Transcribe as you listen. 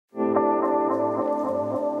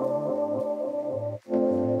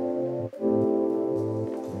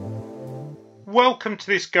Welcome to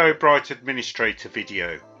this GoBright Administrator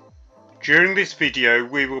video. During this video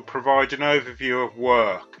we will provide an overview of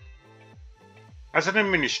work. As an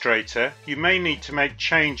administrator, you may need to make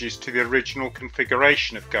changes to the original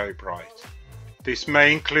configuration of GoBright. This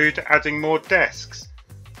may include adding more desks,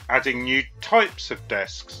 adding new types of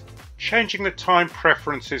desks, changing the time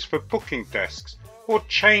preferences for booking desks, or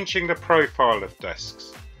changing the profile of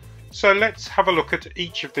desks. So let's have a look at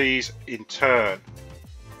each of these in turn.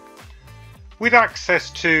 With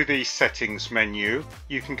access to the settings menu,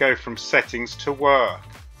 you can go from settings to work.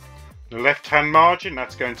 The left hand margin,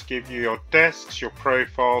 that's going to give you your desks, your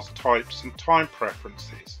profiles, types and time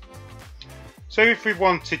preferences. So if we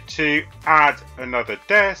wanted to add another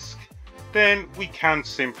desk, then we can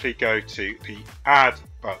simply go to the add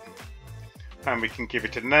button and we can give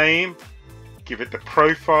it a name, give it the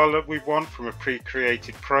profile that we want from a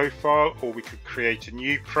pre-created profile, or we could create a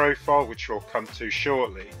new profile which we'll come to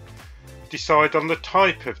shortly. Decide on the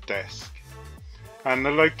type of desk and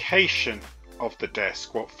the location of the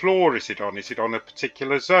desk. What floor is it on? Is it on a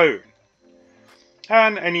particular zone?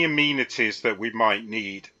 And any amenities that we might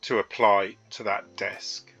need to apply to that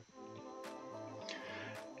desk.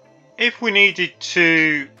 If we needed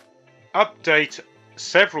to update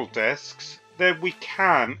several desks, then we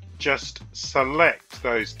can just select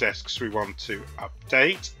those desks we want to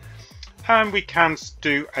update, and we can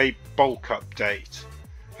do a bulk update.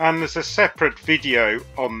 And there's a separate video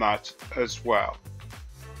on that as well.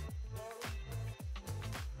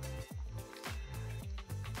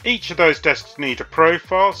 Each of those desks need a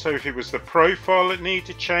profile, so if it was the profile that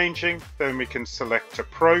needed changing, then we can select a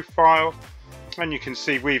profile, and you can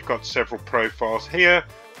see we've got several profiles here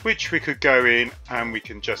which we could go in and we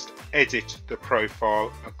can just edit the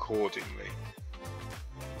profile accordingly.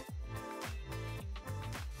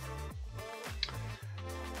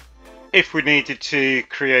 If we needed to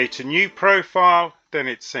create a new profile, then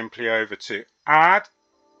it's simply over to add,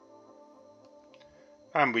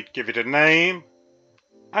 and we'd give it a name,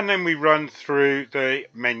 and then we run through the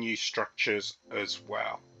menu structures as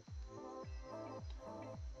well.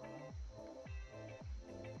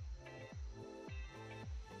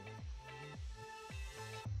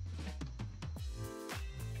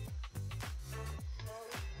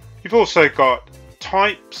 You've also got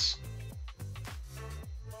types,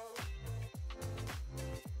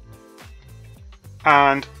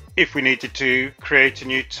 and if we needed to create a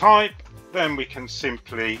new type, then we can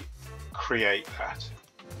simply create that.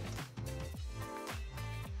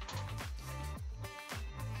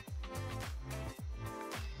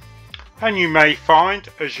 And you may find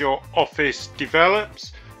as your office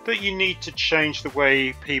develops that you need to change the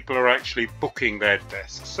way people are actually booking their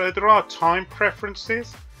desks. So there are time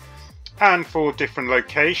preferences, and for different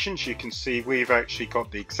locations you can see we've actually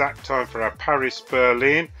got the exact time for our Paris,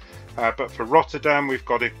 Berlin, but for Rotterdam we've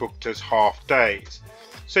got it booked as half days.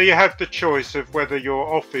 So you have the choice of whether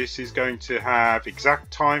your office is going to have exact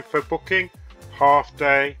time for booking, half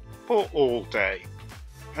day or all day.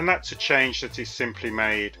 And that's a change that is simply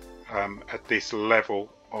made at this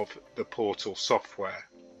level of the portal software.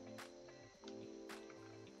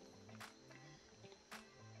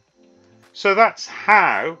 So that's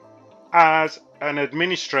how, as an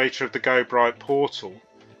administrator of the GoBright portal,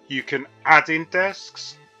 you can add in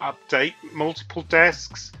desks, update multiple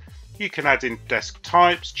desks, you can add in desk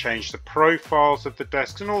types, change the profiles of the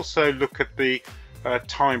desks, and also look at the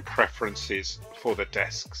time preferences for the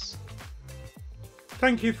desks.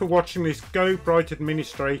 Thank you for watching this GoBright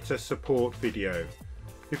Administrator support video.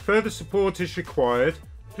 If further support is required,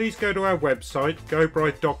 please go to our website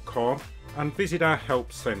gobright.com and visit our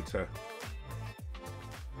help centre.